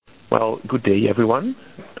Well, good day, everyone.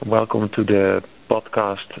 Welcome to the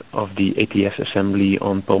podcast of the ATS Assembly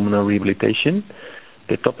on Pulmonary Rehabilitation.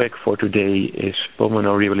 The topic for today is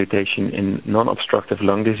pulmonary rehabilitation in non-obstructive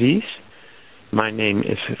lung disease. My name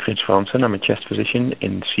is Frits Fransen. I'm a chest physician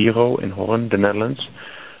in Siro in Hoorn, the Netherlands,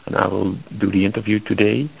 and I will do the interview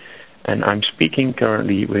today. And I'm speaking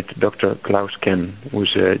currently with Dr. Klaus Ken,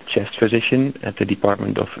 who's a chest physician at the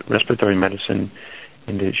Department of Respiratory Medicine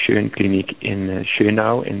in the Schön Klinik in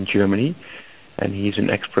Schönau in Germany, and he's an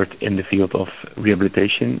expert in the field of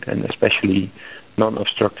rehabilitation and especially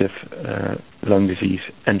non-obstructive lung disease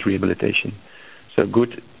and rehabilitation. So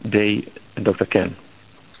good day, Dr. Ken.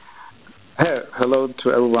 Hello to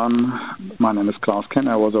everyone. My name is Klaus Ken.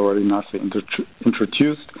 I was already nicely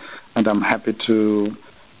introduced, and I'm happy to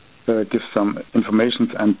give some information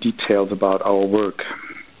and details about our work.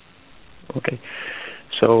 Okay.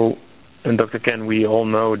 So, and Dr. Ken, we all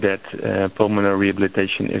know that pulmonary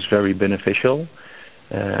rehabilitation is very beneficial.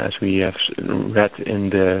 As we have read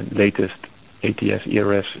in the latest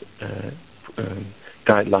ATS-ERS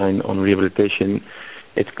guideline on rehabilitation,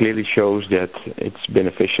 it clearly shows that it's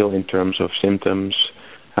beneficial in terms of symptoms,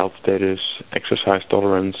 health status, exercise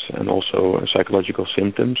tolerance, and also psychological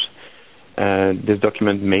symptoms. This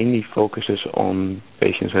document mainly focuses on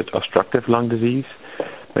patients with obstructive lung disease,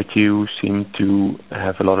 but you seem to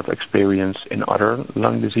have a lot of experience in other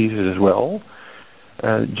lung diseases as well.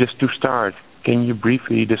 Just to start, can you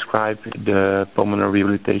briefly describe the pulmonary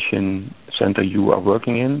rehabilitation center you are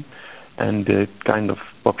working in and the kind of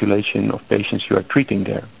population of patients you are treating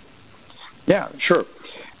there? Yeah, sure.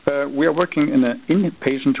 We are working in an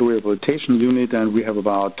inpatient rehabilitation unit, and we have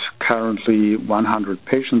about currently 100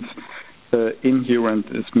 patients in here, and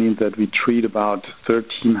this means that we treat about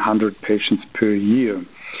 1,300 patients per year.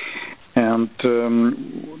 And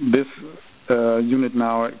this unit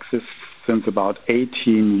now exists since about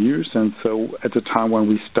 18 years, and so at the time when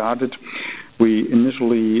we started, we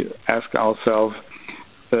initially asked ourselves,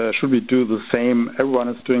 should we do the same everyone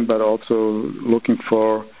is doing, but also looking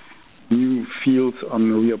for new fields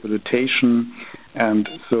on rehabilitation. And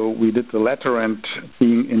so we did the latter, and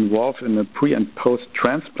being involved in a pre- and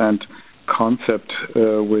post-transplant concept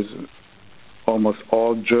with almost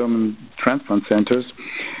all German transplant centers,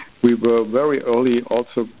 we were very early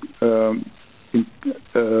also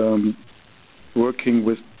working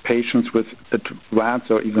with patients with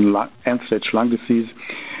advanced or even end-stage lung disease,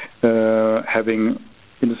 having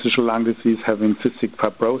interstitial lung disease, having cystic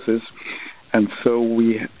fibrosis. And so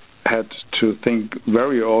we had to think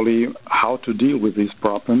very early how to deal with these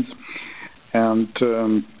problems. And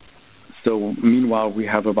so meanwhile, we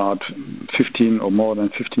have about 15 or more than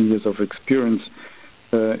 15 years of experience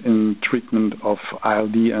in treatment of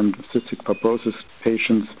ILD and cystic fibrosis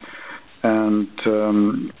patients. And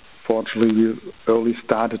fortunately, we early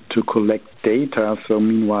started to collect data. So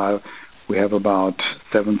meanwhile, we have about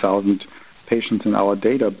 7,000 patients in our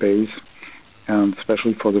database. And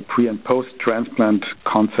especially for the pre- and post-transplant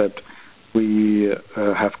concept, we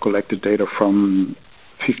have collected data from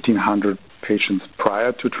 1,500 patients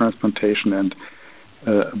prior to transplantation and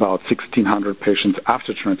about 1,600 patients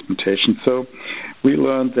after transplantation. So we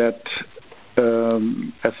learned that,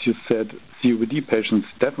 as you said, COPD patients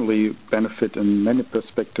definitely benefit in many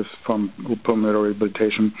perspectives from pulmonary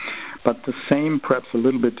rehabilitation, but the same, perhaps a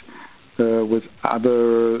little bit with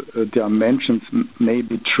other dimensions, may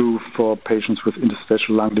be true for patients with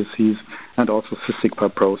interstitial lung disease and also cystic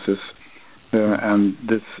fibrosis. And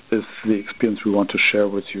this is the experience we want to share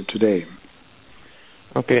with you today.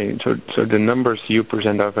 Okay, so the numbers you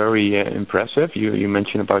present are very impressive. You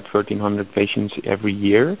mentioned about 1,300 patients every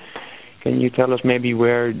year. Can you tell us maybe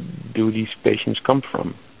where do these patients come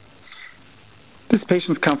from? These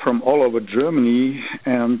patients come from all over Germany,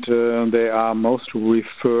 and they are mostly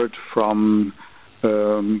referred from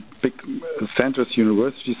big centers,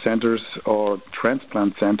 university centers, or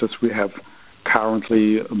transplant centers. We have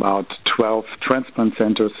currently about 12 transplant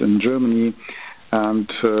centers in Germany,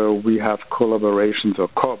 and we have collaborations or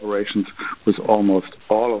cooperations with almost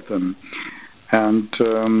all of them. And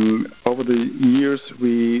over the years,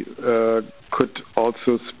 we could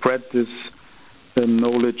also spread this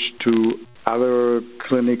knowledge to other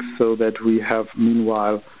clinics so that we have,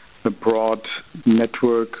 meanwhile, a broad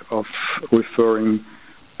network of referring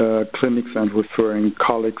clinics and referring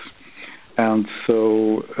colleagues. And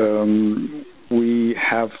so we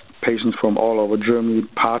have patients from all over Germany,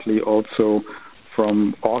 partly also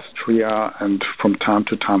from Austria and from time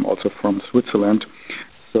to time also from Switzerland,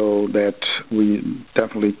 so that we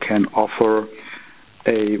definitely can offer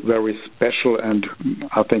a very special and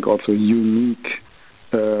I think also unique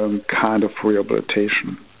kind of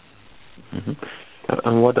rehabilitation. Mm-hmm.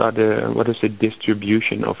 And what is the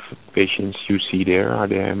distribution of patients you see there? Are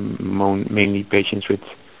there mainly patients with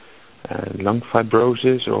lung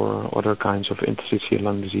fibrosis or other kinds of interstitial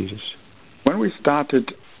lung diseases? When we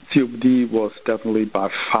started, COPD was definitely by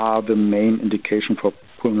far the main indication for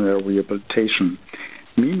pulmonary rehabilitation.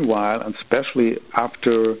 Meanwhile, and especially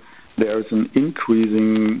after there is an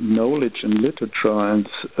increasing knowledge in literature and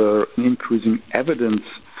increasing evidence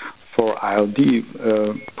for ILD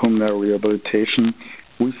pulmonary rehabilitation,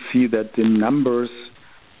 we see that the numbers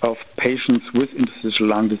of patients with interstitial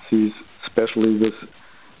lung disease, especially with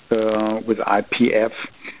IPF,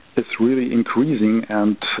 is really increasing.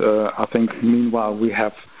 And I think meanwhile we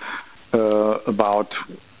have about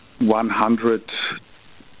 100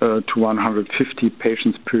 to 150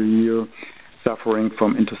 patients per year suffering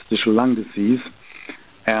from interstitial lung disease,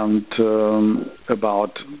 and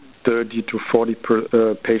about 30 to 40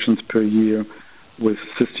 patients per year with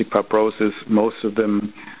cystic fibrosis, most of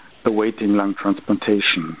them awaiting lung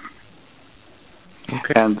transplantation.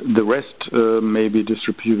 Okay. And the rest may be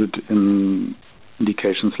distributed in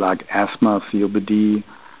indications like asthma, COPD,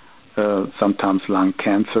 sometimes lung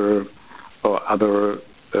cancer, or other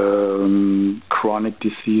chronic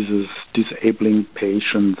diseases, disabling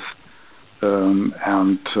patients.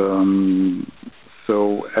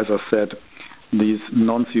 So, as I said, these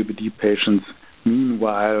non-COPD patients,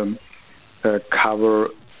 meanwhile, cover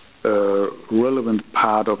a relevant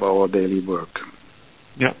part of our daily work.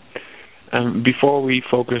 Yeah. Before we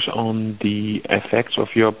focus on the effects of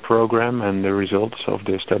your program and the results of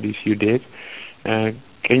the studies you did,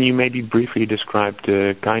 can you maybe briefly describe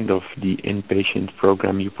the kind of the inpatient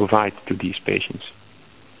program you provide to these patients?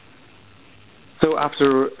 So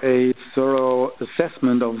after a thorough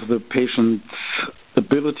assessment of the patient's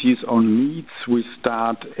abilities or needs, we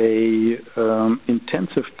start a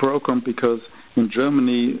intensive program, because in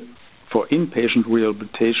Germany, for inpatient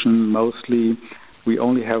rehabilitation, mostly we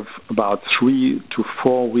only have about 3 to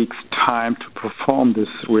 4 weeks time to perform this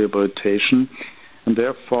rehabilitation, and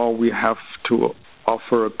therefore we have to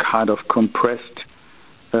offer a kind of compressed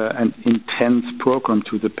and intense program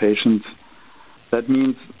to the patients. That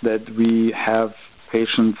means that we have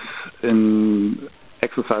patients in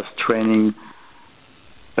exercise training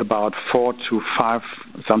about 4 to 5,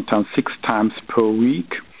 sometimes 6 times per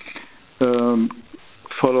week,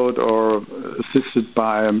 followed or assisted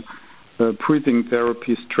by breathing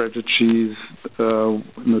therapy strategies,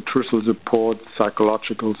 nutritional support,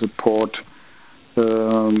 psychological support,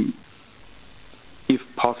 if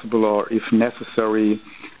possible or if necessary,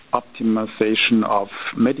 optimization of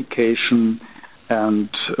medication, and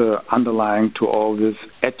underlying to all this,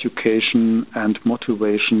 education and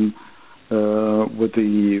motivation with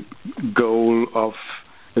the goal of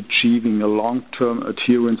achieving a long-term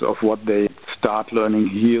adherence of what they start learning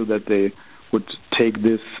here, that they would take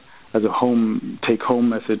this as a take-home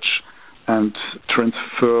message and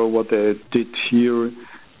transfer what they did here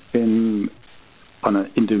on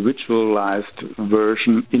an individualized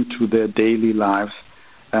version into their daily lives.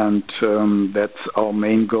 And that's our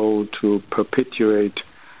main goal, to perpetuate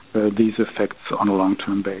these effects on a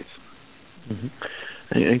long-term basis. Mm-hmm.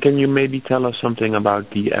 And can you maybe tell us something about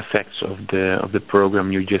the effects of the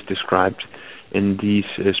program you just described in these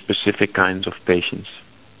specific kinds of patients?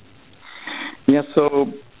 Yeah,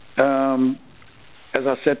 so as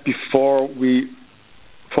I said before, we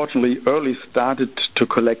fortunately early started to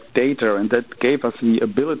collect data, and that gave us the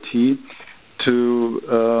ability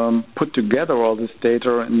to put together all this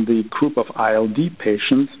data in the group of ILD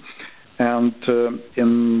patients. And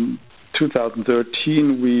in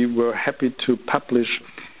 2013, we were happy to publish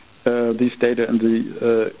these data in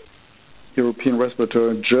the European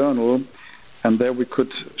Respiratory Journal, and there we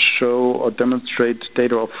could show or demonstrate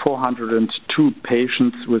data of 402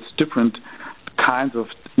 patients with different kinds of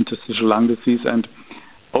interstitial lung disease, and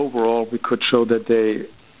overall we could show that they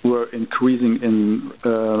were increasing in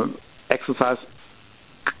exercise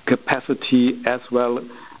capacity as well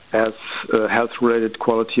as health-related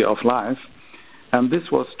quality of life. And this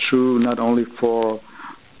was true not only for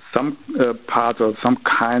some parts or some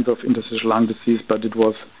kinds of interstitial lung disease, but it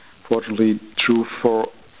was fortunately true for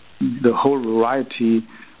the whole variety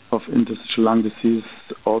of interstitial lung disease,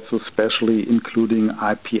 also especially including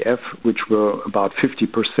IPF, which were about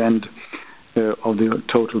 50% of the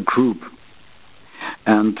total group.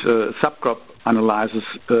 And subgroup analysis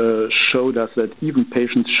showed us that even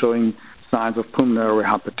patients showing signs of pulmonary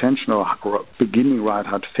hypertension or beginning right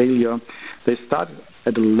heart failure, they started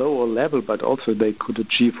at a lower level, but also they could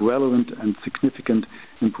achieve relevant and significant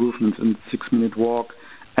improvements in 6-minute walk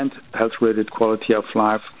and health-related quality of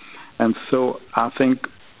life. And so I think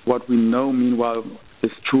what we know meanwhile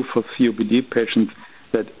is true for COPD patients,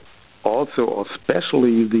 that also, or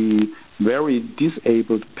especially the very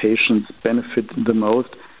disabled patients benefit the most,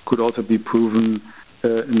 could also be proven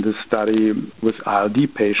in the study with ILD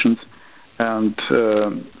patients. And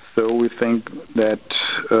so we think that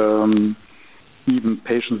even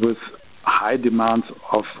patients with high demands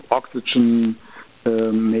of oxygen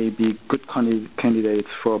may be good candidates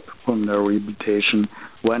for pulmonary rehabilitation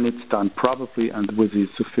when it's done properly and with the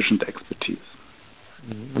sufficient expertise.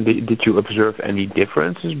 Did you observe any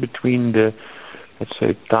differences between the, let's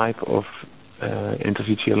say, type of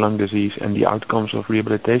interstitial lung disease and the outcomes of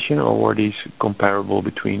rehabilitation, or were these comparable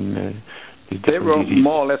between these different They were diseases?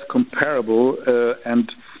 more or less comparable,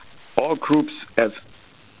 and all groups, as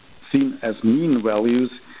seen as mean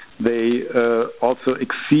values, they also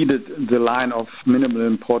exceeded the line of minimal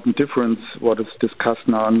important difference, what is discussed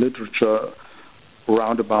now in literature,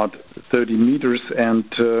 around about 30 meters, and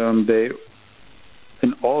they,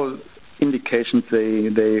 in all indications, they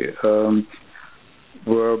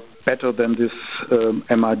were better than this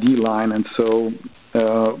MRD line, and so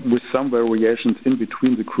with some variations in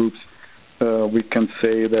between the groups, we can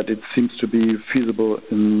say that it seems to be feasible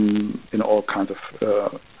in all kinds of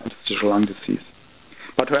interstitial lung disease.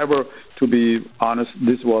 But however, to be honest,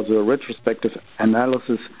 this was a retrospective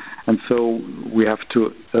analysis, and so we have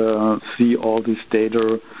to see all this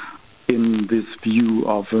data in this view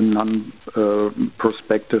of a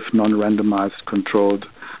non-prospective, non-randomized controlled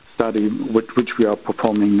study, which we are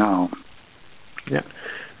performing now. Yeah.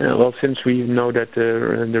 Well, since we know that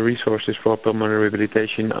the resources for pulmonary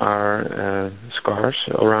rehabilitation are scarce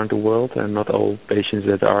around the world, and not all patients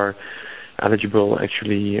that are eligible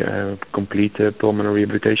actually complete pulmonary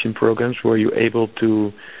rehabilitation programs, were you able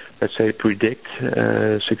to, let's say, predict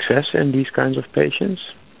success in these kinds of patients?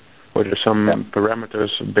 Were there some parameters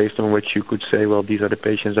based on which you could say, well, these are the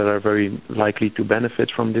patients that are very likely to benefit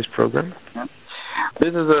from this program? Yeah. This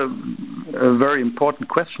is a very important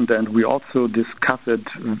question, and we also discussed it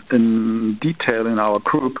in detail in our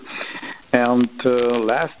group. And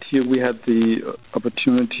last year we had the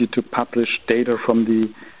opportunity to publish data from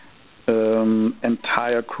the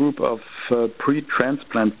entire group of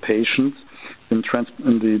pre-transplant patients in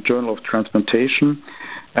the Journal of Transplantation.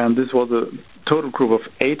 And this was a total group of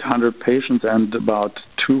 800 patients, and about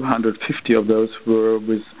 250 of those were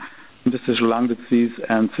with interstitial lung disease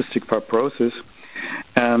and cystic fibrosis.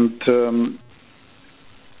 And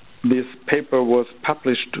this paper was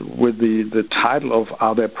published with the title of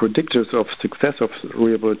 "Are there predictors of success of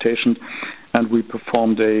rehabilitation?" And we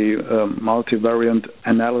performed a multivariate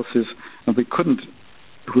analysis, and we couldn't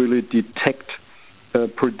really detect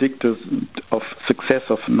predictors of success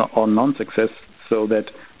or non-success, so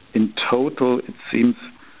that in total it seems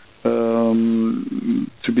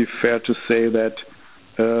to be fair to say that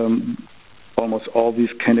almost all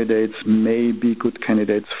these candidates may be good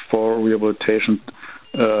candidates for rehabilitation,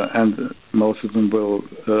 and most of them will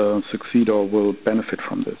succeed or will benefit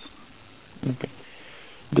from this. Okay.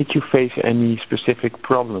 Did you face any specific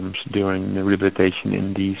problems during the rehabilitation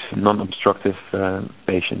in these non-obstructive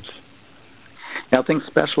patients? I think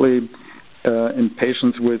especially in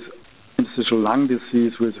patients with interstitial lung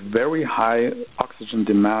disease with very high oxygen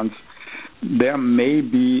demands, there may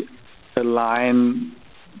be a line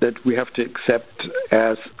that we have to accept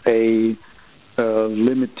as a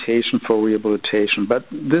limitation for rehabilitation. But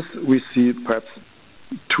this we see perhaps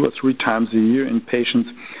 2 or 3 times a year in patients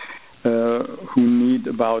who need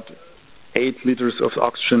about 8 liters of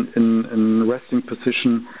oxygen in resting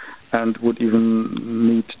position, and would even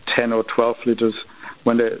need 10 or 12 liters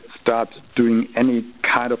when they start doing any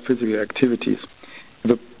kind of physical activities.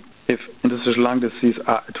 If interstitial lung disease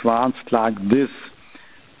are advanced like this,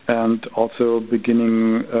 and also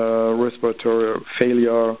beginning respiratory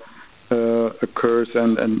failure occurs,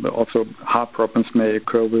 and also heart problems may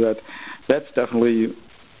occur with that, that's definitely,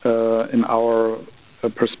 in our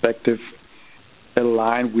perspective, a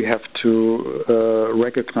line we have to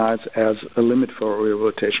recognize as a limit for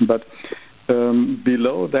rehabilitation. But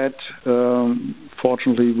below that,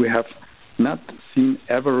 fortunately, we have not seen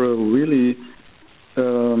ever a really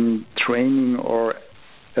training or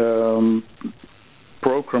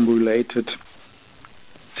program-related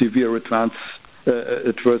severe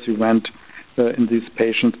adverse event in these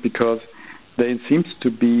patients, because they seem to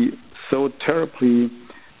be so terribly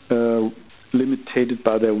limited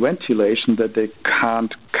by their ventilation that they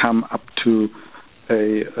can't come up to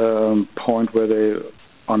a point where they,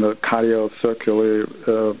 on a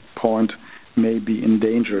cardiocirculatory point, may be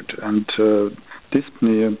endangered. And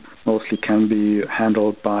dyspnea mostly can be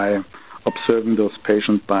handled by observing those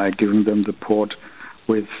patients, by giving them the port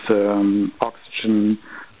with oxygen,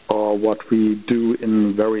 or or what we do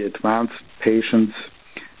in very advanced patients,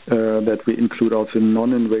 that we include also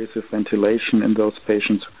non-invasive ventilation in those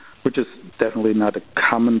patients, which is definitely not a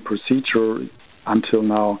common procedure until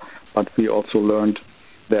now, but we also learned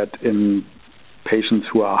that in patients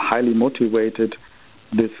who are highly motivated,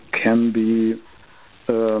 this can be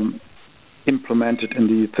implemented in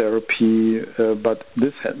the therapy, but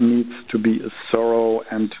this needs to be a thorough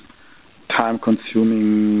and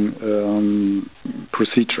time-consuming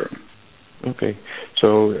procedure. Okay,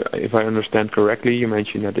 so if I understand correctly, you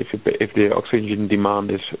mentioned that if the oxygen demand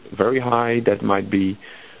is very high, that might be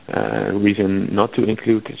a reason not to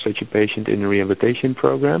include such a patient in the rehabilitation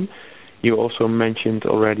program. You also mentioned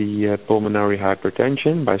already pulmonary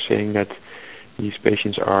hypertension by saying that these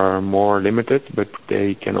patients are more limited, but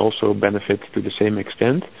they can also benefit to the same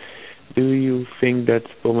extent. Do you think that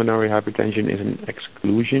pulmonary hypertension is an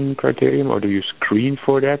exclusion criterion, or do you screen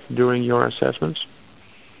for that during your assessments?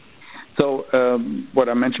 So what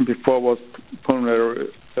I mentioned before was pulmonary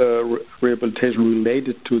rehabilitation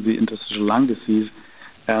related to the interstitial lung disease,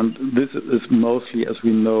 and this is mostly, as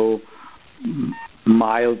we know,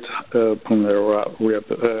 mild pulmonary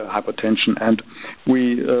hypertension, and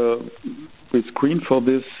we screen for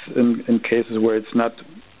this in cases where it's not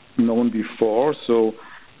known before. So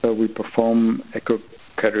we perform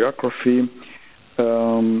echocardiography.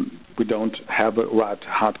 We don't have a right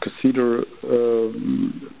heart catheter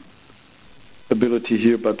ability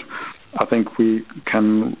here, but I think we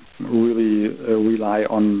can really rely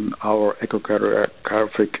on our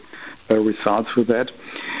echocardiographic results with that.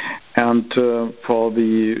 And for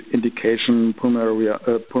the indication pulmonary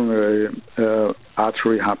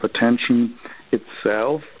artery hypertension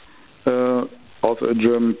itself, also a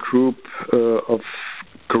German group of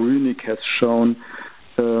Korunik has shown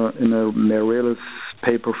in a Merelis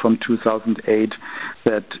paper from 2008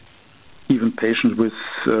 that even patients with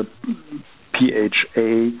PAH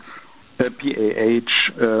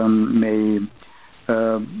may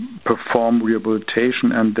perform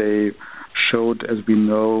rehabilitation, and they showed, as we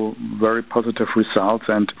know, very positive results.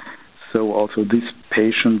 And so also these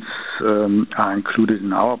patients are included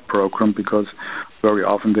in our program because very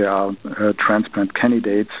often they are transplant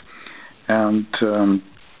candidates. And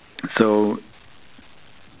so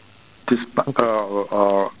this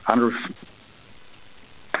regardless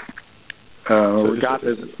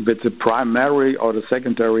if it's a primary or the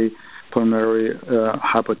secondary pulmonary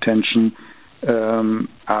hypertension,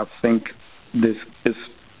 I think this is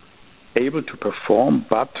able to perform,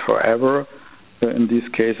 but however, in these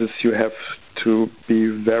cases you have to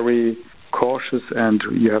be very cautious and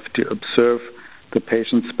you have to observe the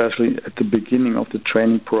patient, especially at the beginning of the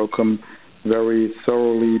training program, very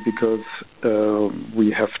thoroughly, because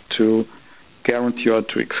we have to guarantee or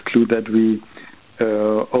to exclude that we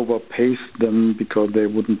overpace them because they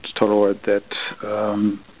wouldn't tolerate that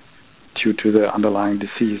due to the underlying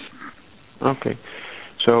disease. Okay.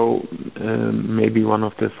 So maybe one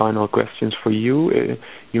of the final questions for you.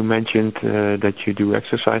 You mentioned that you do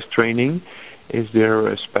exercise training. Is there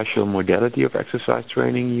a special modality of exercise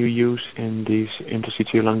training you use in these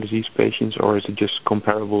interstitial lung disease patients, or is it just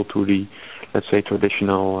comparable to the, let's say,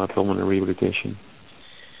 traditional pulmonary rehabilitation?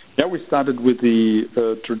 Yeah, we started with the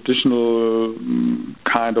traditional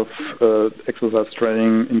kind of exercise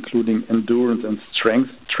training, including endurance and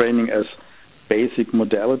strength training as basic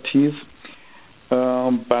modalities.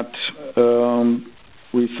 But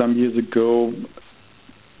we some years ago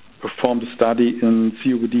performed a study in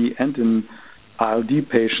COPD and in ILD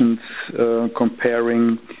patients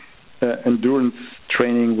comparing endurance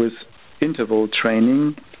training with interval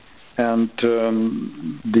training, and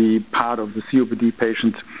the part of the COPD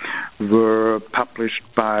patients were published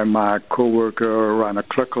by my coworker Rainer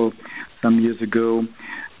Klöckel some years ago,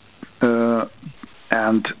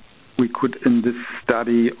 and we could in this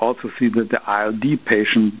study also see that the ILD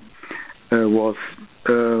patient was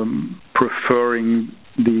preferring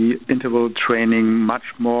the interval training much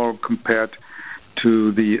more compared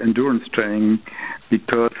to the endurance training,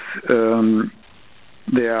 because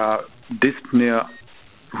their dyspnea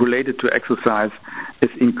related to exercise is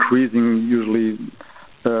increasing usually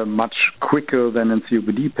much quicker than in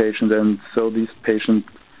COPD patients, and so these patients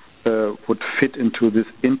would fit into this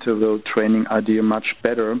interval training idea much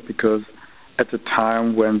better, because at the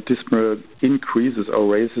time when dyspnea increases or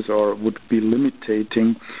raises or would be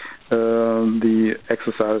limiting, the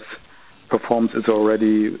exercise performance is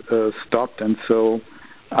already stopped. And so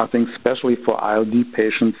I think especially for ILD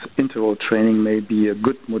patients, interval training may be a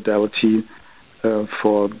good modality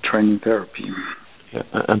for training therapy. Yeah,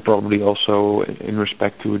 and probably also in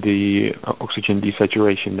respect to the oxygen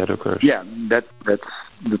desaturation that occurs. Yeah, that's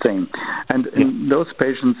the thing. And in those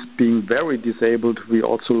patients being very disabled, we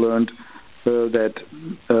also learned that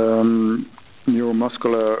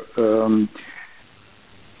neuromuscular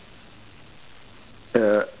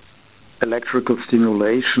electrical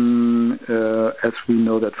stimulation, as we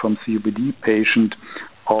know that from COPD patient,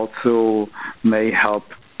 also may help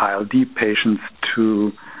ILD patients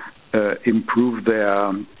to improve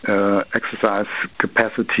their exercise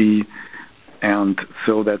capacity, and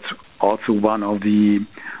so that's also one of the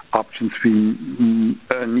options we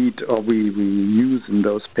need or we use in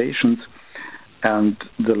those patients. And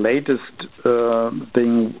the latest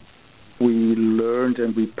thing we learned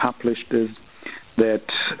and we published is that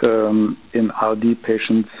in ILD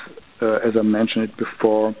patients, as I mentioned it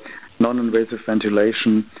before, non-invasive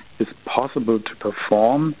ventilation is possible to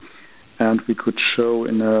perform, and we could show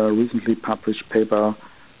in a recently published paper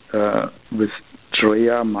with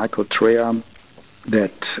Michael Treyer,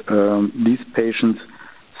 that these patients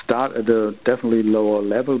start at a definitely lower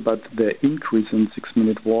level, but the increase in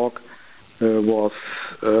 6-minute walk was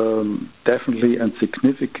definitely and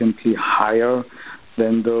significantly higher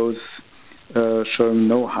than those showing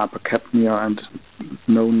no hypercapnia and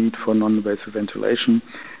no need for non-invasive ventilation.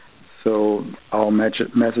 So our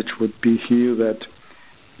message would be here that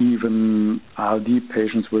even ILD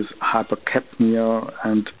patients with hypercapnia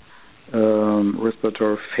and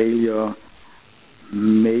respiratory failure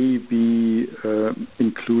may be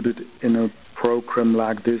included in a program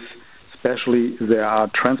like this, especially if there are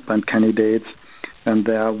transplant candidates, and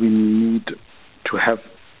there we need to have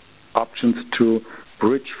options to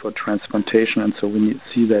bridge for transplantation, and so we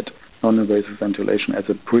see that non-invasive ventilation as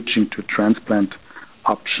a bridging to transplant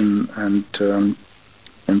option. And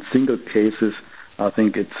in single cases, I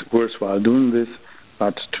think it's worthwhile doing this,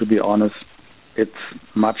 but to be honest, it's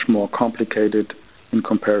much more complicated in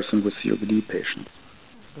comparison with COPD patients.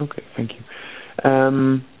 Okay, thank you.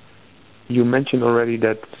 You mentioned already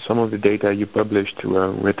that some of the data you published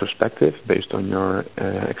were retrospective based on your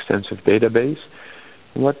extensive database.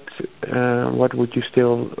 What would you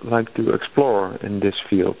still like to explore in this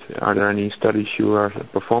field? Are there any studies you are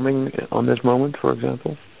performing on this moment, for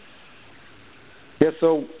example? Yeah,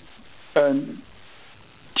 so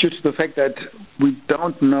due to the fact that we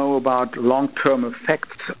don't know about long-term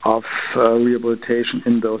effects of rehabilitation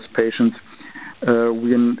in those patients,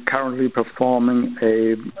 we are currently performing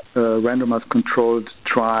a randomized controlled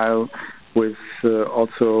trial with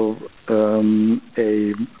also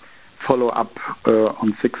a follow-up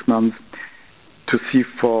on 6 months to see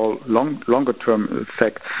for longer-term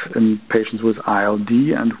effects in patients with ILD,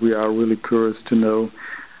 and we are really curious to know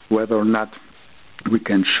whether or not we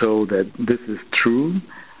can show that this is true.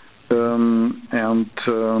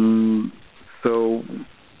 So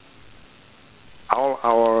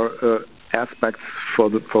our aspects for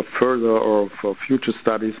further or for future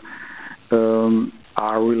studies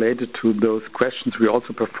are related to those questions. We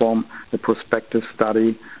also perform a prospective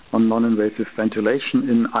study on non-invasive ventilation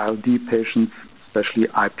in ILD patients, especially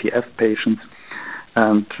IPF patients,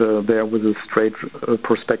 and there with a straight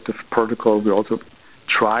prospective protocol, we also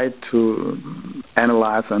try to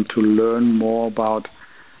analyze and to learn more about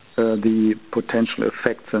the potential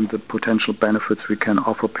effects and the potential benefits we can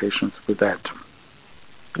offer patients with that.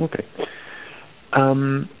 Okay.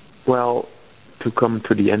 Well, to come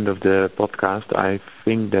to the end of the podcast, I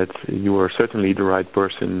think that you are certainly the right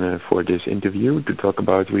person for this interview to talk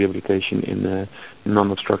about rehabilitation in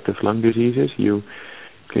non-obstructive lung diseases. You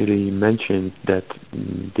clearly mentioned that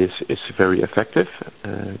this is very effective,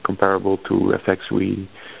 comparable to effects we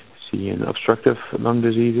see in obstructive lung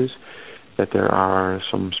diseases, that there are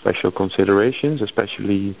some special considerations,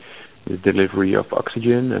 especially the delivery of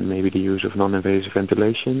oxygen and maybe the use of non-invasive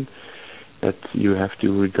ventilation, that you have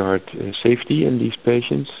to regard safety in these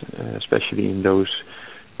patients, especially in those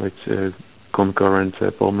with concurrent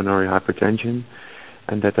pulmonary hypertension,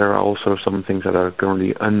 and that there are also some things that are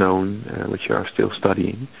currently unknown, which you are still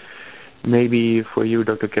studying. Maybe for you,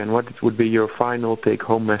 Dr. Ken, what would be your final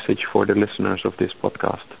take-home message for the listeners of this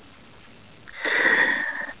podcast?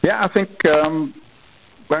 Yeah, I think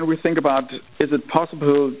when we think about is it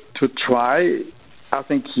possible to try, I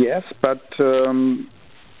think yes, but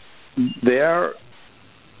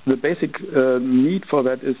the basic need for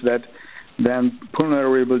that is that then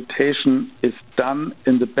pulmonary rehabilitation is done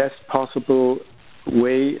in the best possible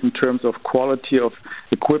way in terms of quality of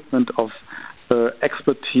equipment, of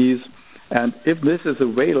expertise. And if this is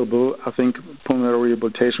available, I think pulmonary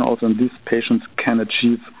rehabilitation also in these patients can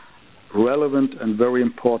achieve relevant and very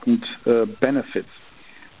important benefits.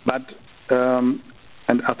 But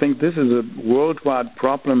And I think this is a worldwide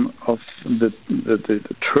problem of the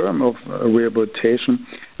term of rehabilitation.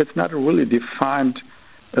 It's not a really defined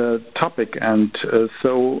topic, and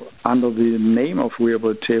so under the name of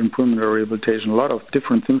rehabilitation, pulmonary rehabilitation, a lot of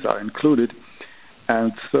different things are included.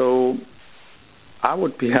 And so I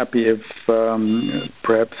would be happy if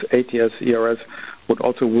perhaps ATS, ERS would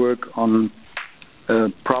also work on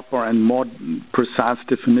proper and more precise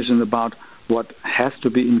definition about what has to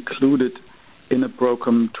be included in a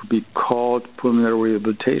program to be called pulmonary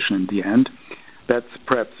rehabilitation in the end. That's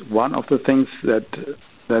perhaps one of the things that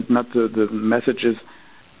not the message is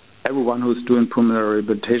everyone who's doing pulmonary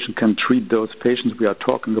rehabilitation can treat those patients we are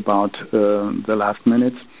talking about the last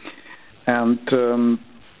minutes. And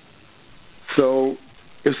so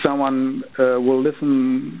if someone will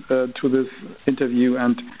listen to this interview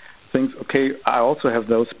and thinks, okay, I also have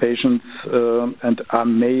those patients and I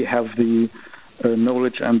may have the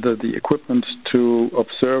knowledge and the equipment to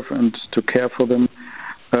observe and to care for them,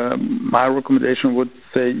 my recommendation would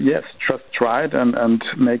say, yes, just try it and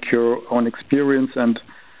make your own experience and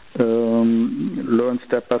learn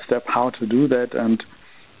step by step how to do that. And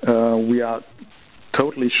we are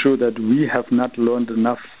totally sure that we have not learned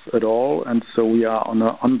enough at all, and so we are on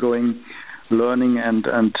an ongoing learning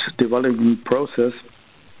and development process.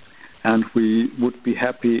 And we would be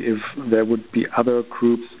happy if there would be other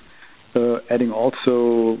groups adding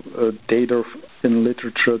also data in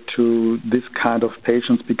literature to this kind of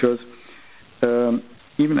patients, because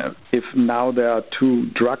even if now there are 2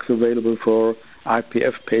 drugs available for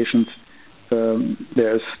IPF patients,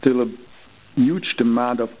 there is still a huge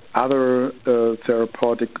demand of other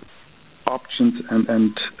therapeutic options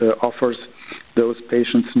and offers those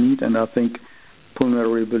patients need, and I think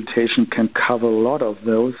pulmonary rehabilitation can cover a lot of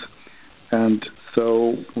those. And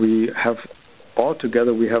so we have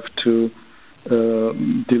to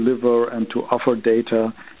deliver and to offer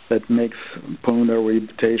data that makes pulmonary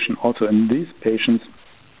rehabilitation also in these patients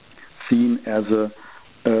seen as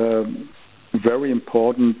a very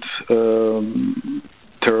important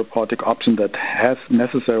therapeutic option that has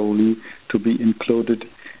necessarily to be included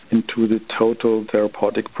into the total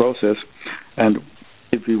therapeutic process. And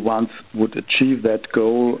if we once would achieve that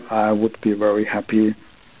goal, I would be very happy,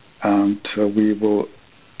 and we will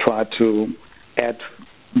try to add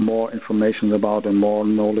more information about and more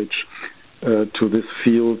knowledge to this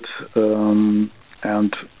field.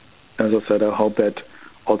 And as I said, I hope that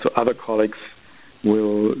also other colleagues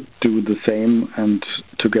will do the same, and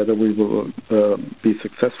together we will be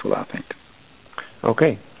successful, I think.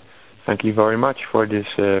 Okay. Thank you very much for this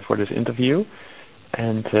interview,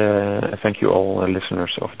 and thank you all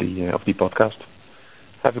listeners of the podcast.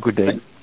 Have a good day.